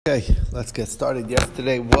Okay, let's get started.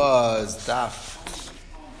 Yesterday was daf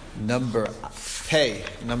number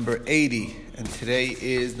 80, and today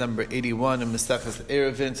is number 81 in Mesachas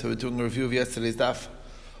Eruvin. So we're doing a review of yesterday's daf.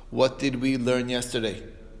 What did we learn yesterday?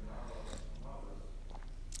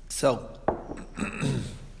 So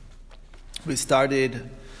we started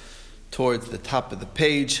towards the top of the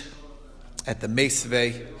page at the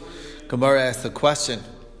Meisvei. Gemara asked the question: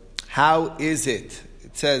 how is it?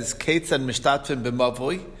 It says, Ketzan mishtatvin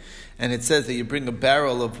b'mavoi, and it says that you bring a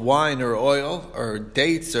barrel of wine or oil or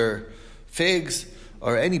dates or figs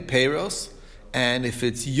or any peiros, and if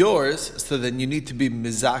it's yours, so then you need to be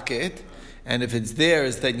mizaket, and if it's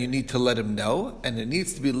theirs, then you need to let him know, and it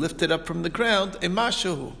needs to be lifted up from the ground, a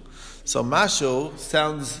mashu. So mashu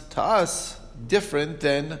sounds to us different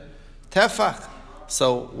than tefach.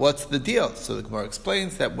 So what's the deal? So the Gemara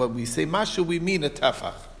explains that when we say mashu, we mean a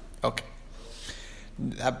tefach. Okay.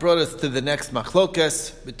 That brought us to the next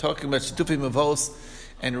machlokas. We're talking about Shetufei Mavos,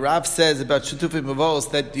 and Rav says about Shetufei Mavos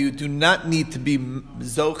that you do not need to be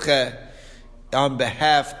zoche on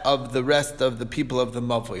behalf of the rest of the people of the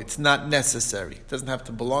Mavoi. It's not necessary. It doesn't have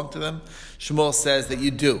to belong to them. Shmuel says that you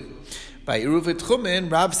do. By Eruvei Tchumen,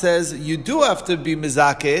 Rav says you do have to be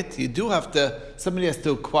mizaket. You do have to, somebody has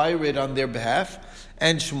to acquire it on their behalf,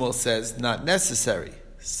 and Shmuel says not necessary.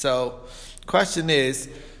 So, question is,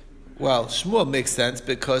 well, Shmuel makes sense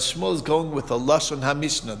because Shmuel is going with the Lashon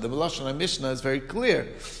HaMishnah. The Lashon HaMishnah is very clear.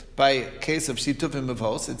 By case of Shitufim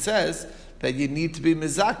Mavos, it says that you need to be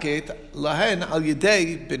mizaket lahen al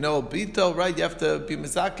yedei bino bito, right? You have to be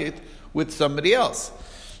mizaket with somebody else.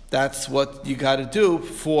 That's what you got to do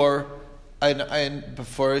for a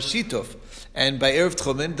shituf. And by Erev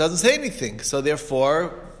Tchumen, it doesn't say anything. So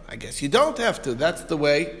therefore, I guess you don't have to. That's the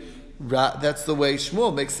way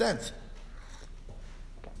Shmuel makes sense.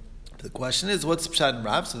 The question is, what's Pshat and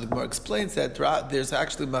Rav? So the Gemara explains that there's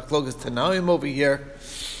actually Machlokas Tanaim over here.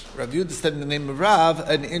 Rav Yehuda said in the name of Rav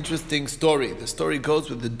an interesting story. The story goes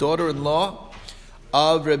with the daughter-in-law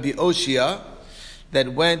of Rabbi Oshia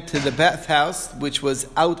that went to the bathhouse, which was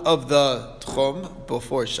out of the Tchum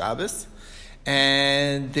before Shabbos,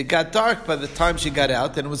 and it got dark by the time she got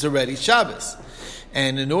out, and it was already Shabbos.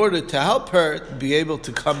 And in order to help her be able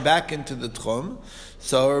to come back into the Tchum,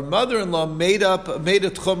 so her mother-in-law made a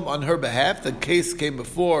tchum on her behalf. The case came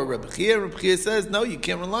before Rabbi Chia. Rabbi Chia says, no, you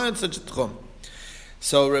can't rely on such a tchum.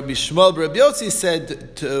 So Rabbi Shmuel Rabbi Yossi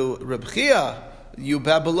said to Rabbi Chia, you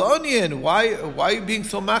Babylonian, why are you being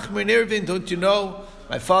so machmir in Eruvin? Don't you know?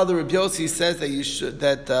 My father Rabbi Yossi says that you should,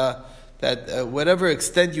 that whatever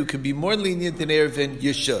extent you could be more lenient in Eruvin,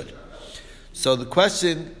 you should. So the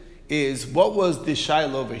question is, what was the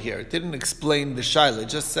shaila over here? It didn't explain the shaila. It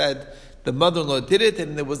just said the mother-in-law did it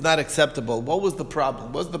and it was not acceptable. What was the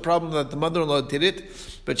problem? Was the problem that the mother-in-law did it,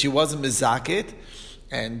 but she wasn't mizaket?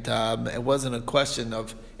 And it wasn't a question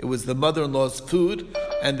of, it was the mother-in-law's food,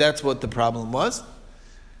 and that's what the problem was.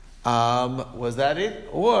 Was that it?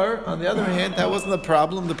 Or, on the other hand, that wasn't the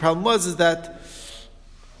problem. The problem was that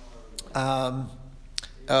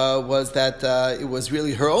it was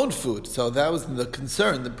really her own food. So that was the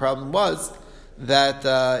concern. The problem was that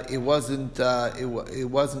it wasn't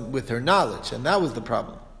with her knowledge, and that was the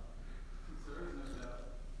problem.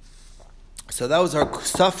 So that was our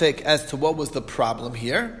suffix as to what was the problem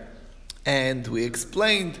here, and we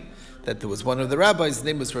explained that there was one of the rabbis, his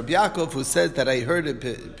name was Rabbi Yaakov, who said that I heard it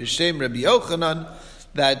b'shem Rabbi Yochanan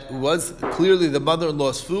that was clearly the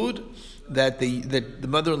mother-in-law's food that the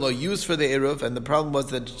mother-in-law used for the eruv, and the problem was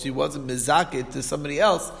that she wasn't mizaket to somebody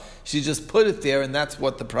else. She just put it there, and that's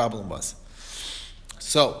what the problem was.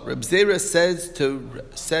 So, Reb Zera said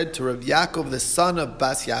to Reb Yaakov, the son of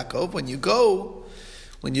Bas Yaakov,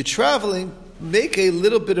 when you're traveling, make a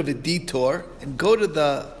little bit of a detour and go to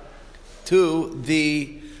the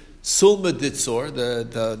Sulma Ditzor,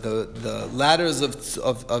 the ladders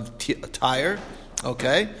of Tyre,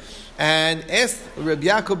 okay, and ask Reb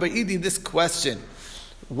Yaakov Ba'idi this question: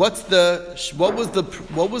 what was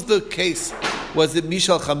the case? Was it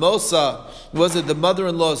Mishal Chamosa? Was it the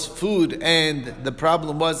mother-in-law's food, and the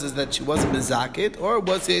problem was that she wasn't mizaket, or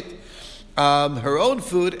was it her own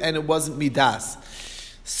food and it wasn't midas?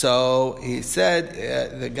 So he said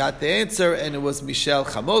they got the answer, and it was Mishal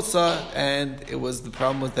Chamosa, and the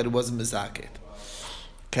problem was that it wasn't mizaket.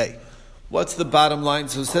 Okay, what's the bottom line?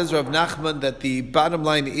 So it says Rav Nachman that the bottom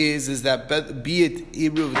line is that be it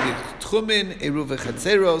Eruv Tchumen, Eruv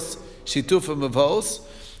Chatzeros, Shitufa Mavos,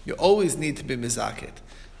 you always need to be mizaket.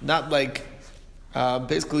 Not like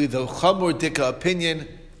basically the Chamor Dika opinion,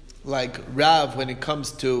 like Rav when it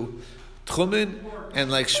comes to Tchumen,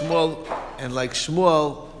 and like Shmuel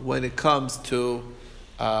when it comes to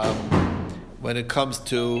when it comes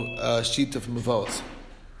to Shituf Mavos.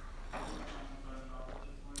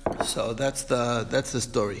 So that's the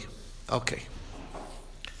story. Okay.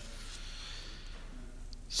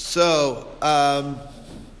 So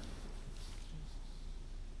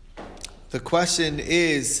the question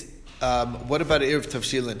is, what about Erev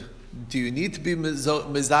Tavshilin? Do you need to be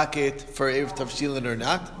mizaket for Erev Tavshilin or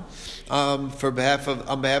not? On behalf of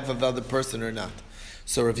the other person or not?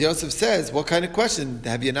 So Rav Yosef says, what kind of question?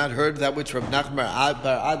 Have you not heard that which Rav Nachman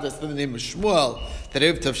bar Adas in the name of Shmuel, that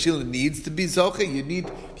Erev Tavshilin needs to be zoche?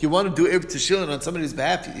 If you want to do Erev Tavshilin on somebody's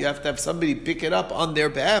behalf, you have to have somebody pick it up on their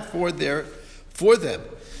behalf for them.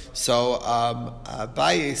 So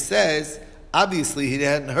Abaye says, obviously he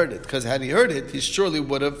hadn't heard it, because had he heard it, he surely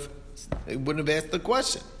wouldn't have asked the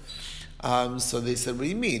question. So they said, what do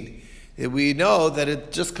you mean? We know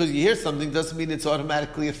that just because you hear something doesn't mean it's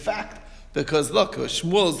automatically a fact. Because look,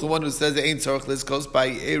 Shmuel is the one who says Ein Tzarich Lizkos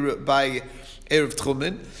by Erev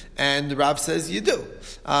Tchumen, and Rav says you do.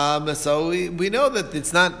 So we know that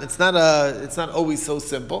it's not always so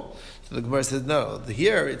simple. So the Gemara says no.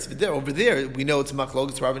 Here it's there. Over there we know it's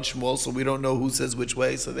Machlok, it's Rav and Shmuel, so we don't know who says which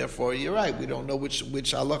way. So therefore you're right. We don't know which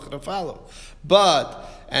halacha to follow.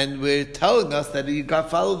 And we're telling us that you got to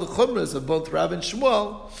follow the chumras of both Rav and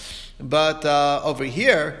Shmuel. But over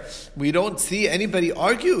here, we don't see anybody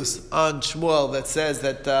argues on Shmuel that says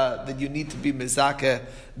that you need to be mezakeh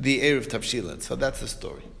the Erev Tavshilin. So that's the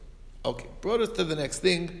story. Okay, brought us to the next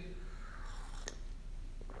thing.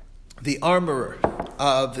 The armorer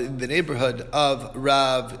in the neighborhood of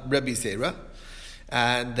Rebbe Zera,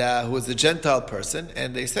 and who was a Gentile person,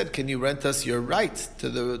 and they said, "Can you rent us your rights to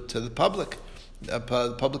the public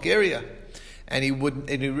area?" And he wouldn't,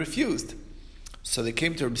 and he refused. So they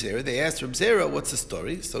came to Reb Zera. They asked Reb Zera, what's the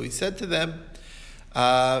story? So he said to them,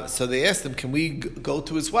 so they asked him, can we go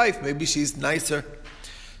to his wife? Maybe she's nicer.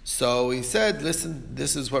 So he said, listen,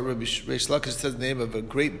 this is what Reish Lakish says, the name of a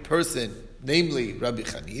great person, namely Rabbi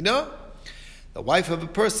Chanina. The wife of a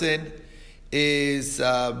person is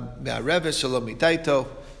Me'areves Shalom Mitaito.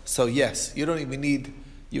 So yes, you don't even need,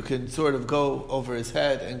 you can sort of go over his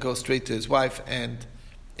head and go straight to his wife, and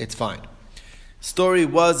it's fine. Story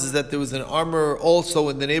is that there was an armorer also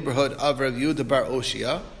in the neighborhood of Rav Yehuda bar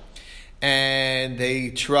Oshia, and they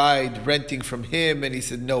tried renting from him, and he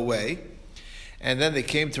said, no way. And then they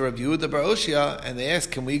came to Rav Yehuda bar Oshia, and they asked,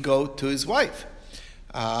 can we go to his wife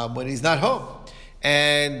when he's not home?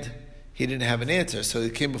 And he didn't have an answer. So he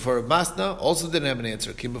came before Rav Masna, also didn't have an answer.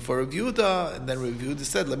 He came before Rav Yehuda, and then Rav Yehuda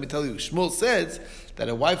said, let me tell you, Shmuel says that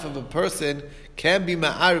a wife of a person can be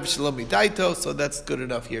ma'ariv shalom mitaito, so that's good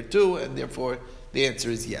enough here too, and therefore the answer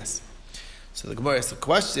is yes. So the Gemara asks a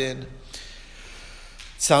question.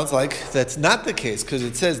 Sounds like that's not the case, because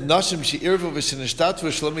it says nashim she'irvu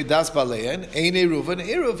v'shenishtatvu shlomi das balein ein eruv and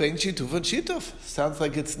eruv ein shituf and shituf. Sounds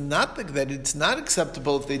like it's not that it's not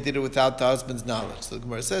acceptable if they did it without the husband's knowledge. So the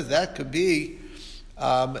Gemara says that could be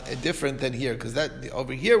different than here, because that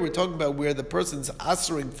over here we're talking about where the person's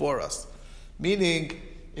answering for us, meaning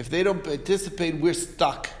if they don't participate, we're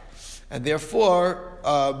stuck, and therefore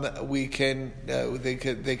they can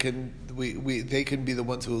be the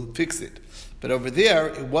ones who will fix it. But over there,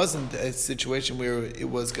 it wasn't a situation where it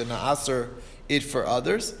was going to answer it for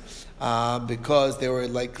others, because they were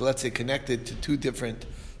like, let's say, connected to two different.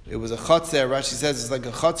 It was a chotzer. Rashi says it's like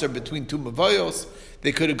a chotzer between two mavayos.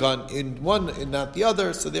 They could have gone in one and not the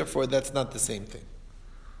other, so therefore that's not the same thing.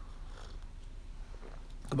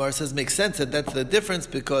 Gemara says makes sense that that's the difference,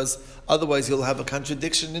 because otherwise you'll have a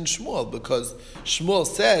contradiction in Shmuel, because Shmuel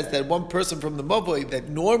says that one person from the Mavoy that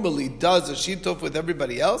normally does a shituf with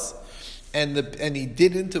everybody else, and he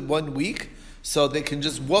didn't in 1 week, so they can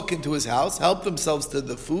just walk into his house, help themselves to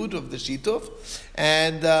the food of the shituf,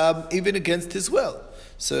 and even against his will.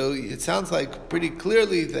 So it sounds like pretty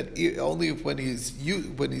clearly that only when he's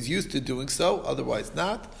used to doing so, otherwise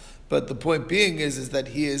not. But the point being is that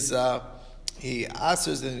he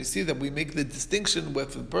answers, and you see that we make the distinction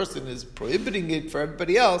if the person is prohibiting it for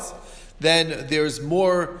everybody else, then there's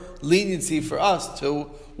more leniency for us to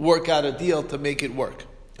work out a deal to make it work.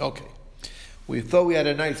 Okay. We thought we had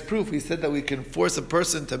a nice proof. We said that we can force a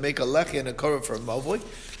person to make a lechi and a korah for a mavoi.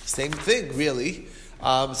 Same thing, really.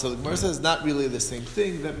 So the Gemara says not really the same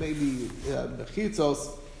thing. That maybe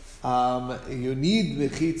mechitzos. You need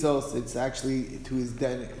mechitzos. It's actually to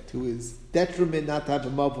his detriment not to have a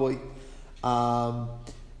mavoi.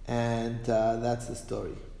 And that's the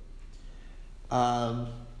story.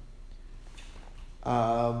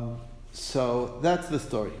 So that's the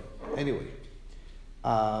story. Anyway,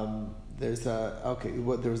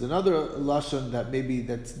 There was another lashon that maybe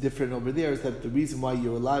that's different over there, is that the reason why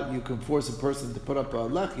you can force a person to put up a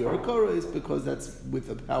lechi or a korah is because that's with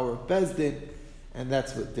the power of Bezdin, and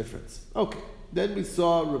that's what difference. Okay. Then we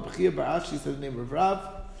saw Reb Chia Bar Ashi said the name of Rav,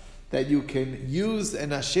 that you can use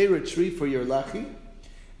an Asherah tree for your lechi,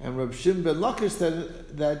 and Reb Shimon ben Lakish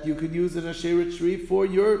said that you can use an Asherah tree for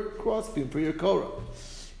your crossbeam, for your korah.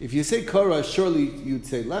 If you say korah, surely you'd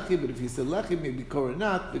say lechi, but if you say lechi, maybe korah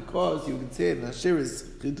not, because you can say an Asherah is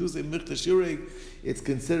chidusei michta shirei, it's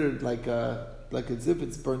considered like as if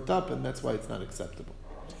it's burnt up, and that's why it's not acceptable.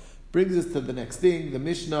 Brings us to the next thing, the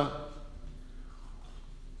Mishnah.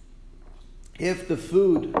 If the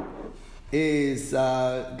food is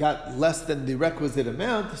got less than the requisite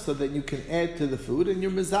amount, so that you can add to the food, and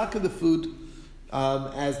you're mezakah the food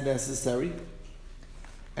as necessary,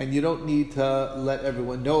 and you don't need to let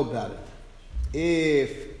everyone know about it.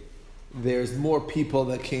 If there's more people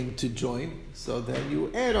that came to join, so then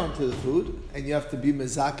you add on to the food, and you have to be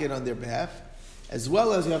mezakah on their behalf, as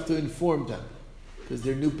well as you have to inform them. Because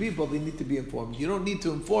they're new people, they need to be informed. You don't need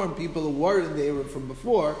to inform people who were in the area from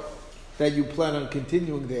before that you plan on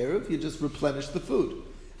continuing the Eruv, you just replenish the food.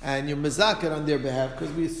 And you're mezakah on their behalf,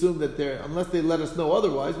 because we assume that unless they let us know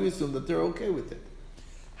otherwise, we assume that they're okay with it.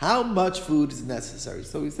 How much food is necessary?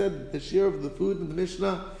 So we said the share of the food in the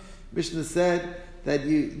Mishnah said that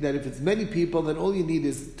if it's many people, then all you need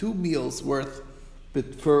is 2 meals worth,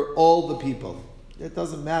 but for all the people. It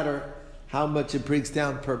doesn't matter how much it breaks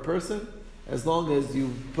down per person, as long as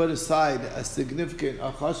you put aside a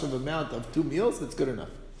chashav amount of 2 meals, it's good enough.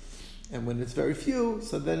 And when it's very few,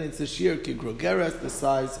 so then it's a shir kigrogeres, the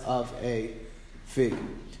size of a fig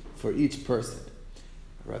for each person.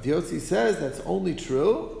 Rav Yossi says that's only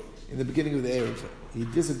true in the beginning of the Erev. He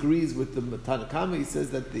disagrees with the Tanna Kama. He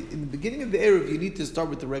says that in the beginning of the Erev, you need to start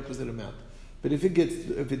with the requisite amount. But if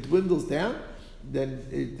it dwindles down,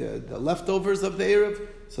 then the leftovers of the Erev,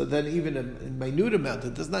 so then even a minute amount,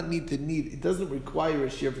 it doesn't require a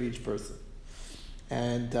shir for each person.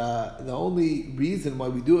 And the only reason why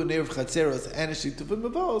we do an Erev Chatzeros and a Shitufim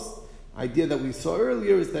Mavos, idea that we saw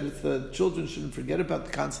earlier, is that it's the children shouldn't forget about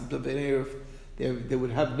the concept of an Erev. They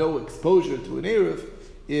would have no exposure to an Erev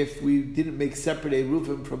if we didn't make separate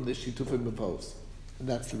Eruvim from the Shitufim Mavos. And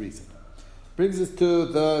that's the reason. Brings us to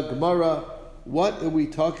the Gemara. What are we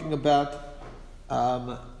talking about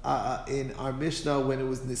in our Mishnah when it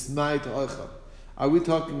was Nismai to Oicha? Are we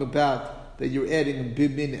talking about that you're adding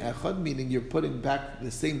bimin echad, meaning you're putting back the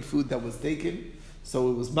same food that was taken? So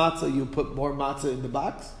it was matzah, you put more matzah in the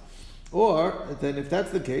box? Or, then if that's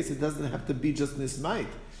the case, it doesn't have to be just nismait.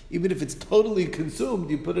 Even if it's totally consumed,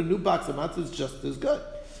 you put a new box of matzah, it's just as good.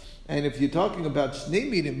 And if you're talking about shnei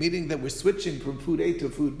minim, meaning that we're switching from food A to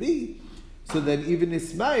food B, so then even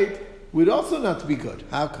nismait would also not be good.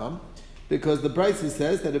 How come? Because the Brisa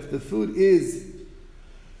says that if the food is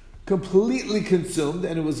completely consumed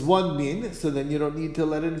and it was 1 min, so then you don't need to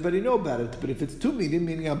let anybody know about it. But if it's 2 minim,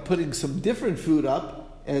 meaning I'm putting some different food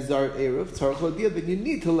up as our Erev, tzarech lodiah, then you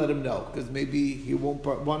need to let him know, because maybe he won't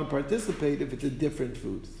want to participate if it's a different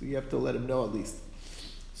food. So you have to let him know at least.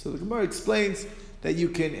 So the Gemara explains that you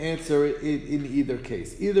can answer it in either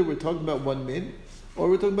case. Either we're talking about 1 min, or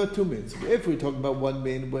we're talking about 2 mins. If we're talking about 1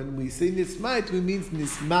 min, when we say nismat, we mean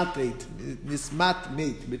nismat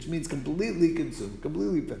mate, which means completely consumed,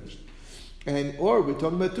 completely finished. Or we're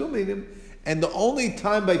talking about 2 minim, and the only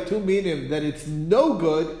time by 2 minim that it's no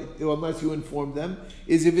good, unless you inform them,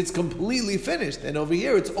 is if it's completely finished. And over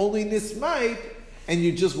here, it's only nismait, and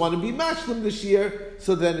you just want to be mashlim this year,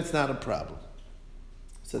 so then it's not a problem.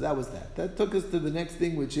 So that was that. That took us to the next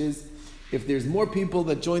thing, which is, if there's more people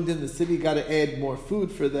that joined in the city, you got to add more food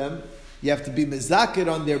for them. You have to be mezaked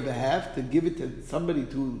on their behalf, to give it to somebody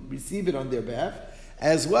to receive it on their behalf,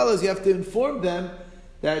 as well as you have to inform them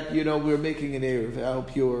that, we're making an Erev. I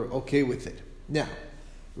hope you're okay with it. Now,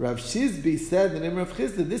 Rav Shizbi said, the name of Rav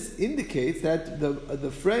Chisda, this indicates that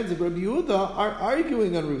the friends of Rabbi Yehuda are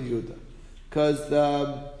arguing on Rabbi Yehuda. Because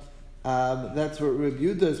that's what Rabbi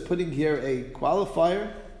Yehuda is putting here, a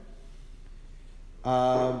qualifier.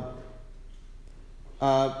 We'll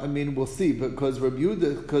see, because Rabbi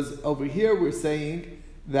Yehuda, because over here we're saying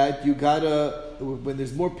that you gotta, when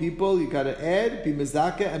there's more people, you gotta add, be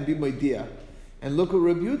mezakeh, and be moidia. And look what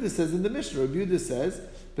Rabbi Yehuda says in the Mishnah. Rabbi Yehuda says,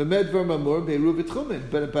 "B'med ver mamor be'eruv v'tchumen."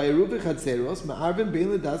 But by eruv v'chatzeros, ma'arvin bein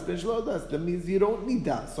l'das ben shelo das. That means you don't need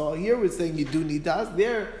das. So here we're saying you do need das.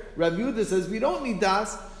 There, Rabbi Yehuda says we don't need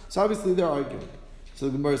das. So obviously they're arguing. So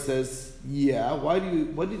the Gemara says, "Yeah,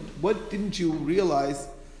 what didn't you realize?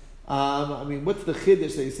 What's the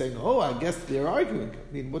chiddush that you're saying? Oh, I guess they're arguing.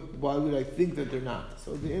 Why would I think that they're not?"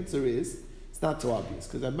 So the answer is, it's It's not so obvious,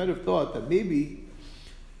 because I might have thought that maybe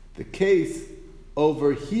the case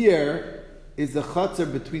over here is the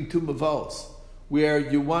chatzar between two mavos, where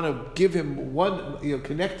you want to give him one,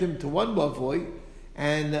 connect him to one mavoy,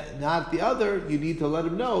 and not the other. You need to let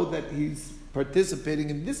him know that he's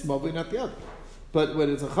participating in this mavoy, not the other. But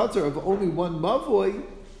when it's a chatzar of only one mavoy,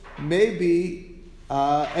 maybe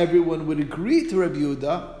everyone would agree to Rabbi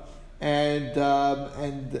Yehuda, and that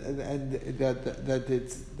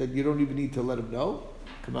you don't even need to let him know.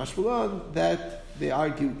 Kamash Malan, that they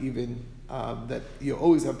argue even that you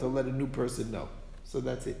always have to let a new person know. So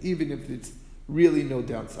that's it, even if it's really no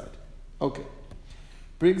downside. Okay.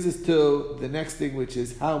 Brings us to the next thing, which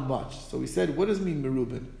is how much. So we said, what does it mean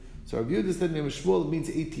merubin? So Rabbi Yehuda said name of Shmuel, it means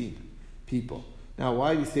 18 people. Now,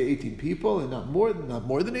 why do you say 18 people and not more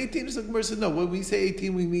than 18? So the Gemara says, no, when we say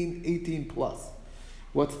 18, we mean 18 plus.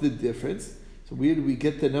 What's the difference? So where do we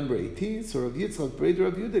get the number 18? So Rav Yitzchak Breder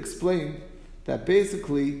Rav Yehuda explained that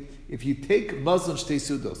basically, if you take Mazon Shtei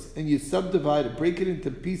Sudos and you subdivide it, break it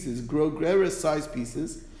into pieces, grogeres size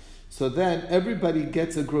pieces, so then everybody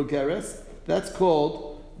gets a grogeres. That's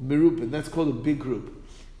called merubin. That's called a big group.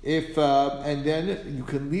 And then you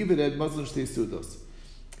can leave it at Mazon Shtei Sudos.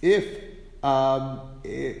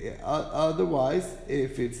 Otherwise,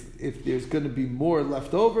 if there's going to be more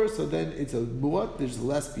left over, so then it's a muat. There's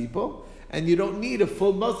less people. And you don't need a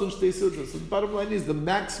full Mazon Shtei Sudos. So the bottom line is the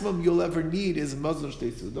maximum you'll ever need is Mazon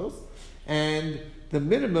Shtei Sudos, and the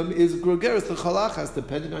minimum is grogeres the chalachas,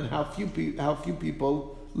 depending on how few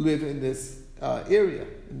people live in this area,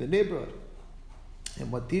 in the neighborhood. And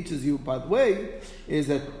what teaches you, by the way, is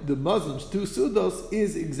that the Mazon Shtei Sudos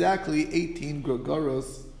is exactly 18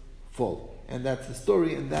 grogeros full, and that's the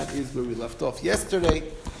story, and that is where we left off yesterday.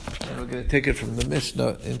 And we're going to take it from the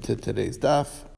Mishnah into today's daf.